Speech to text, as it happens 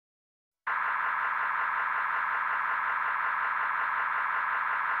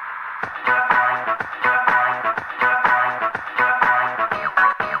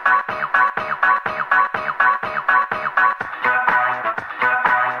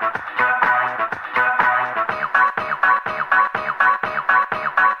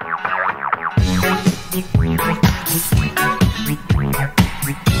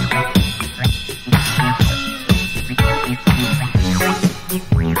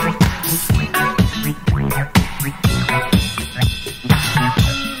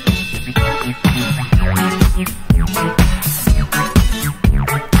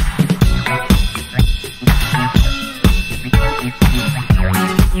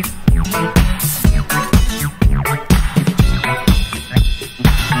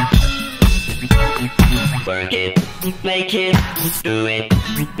Work it, make it, do it,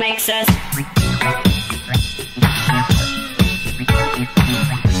 makes us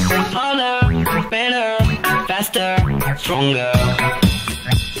harder, better, faster, stronger.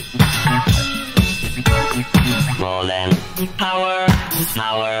 More than power,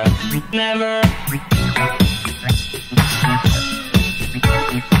 power, never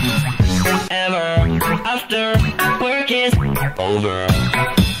ever after work is over.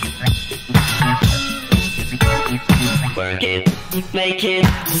 Work it, make it,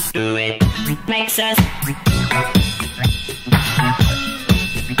 do it, makes us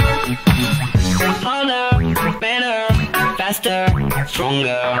harder, better, faster,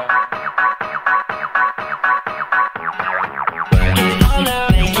 stronger. Work it harder,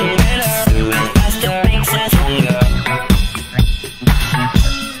 make it better, do it faster, makes us stronger.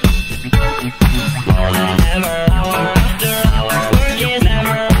 More than ever, hour after hour, work is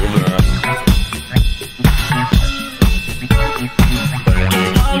never over. Work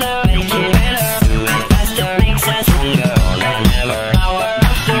it harder, make it better, do it faster, makes us stronger. More than ever, hour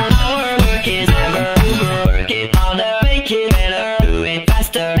after hour, work is never over. Work it harder, make it better, do it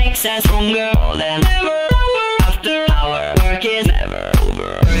faster, makes us stronger. More than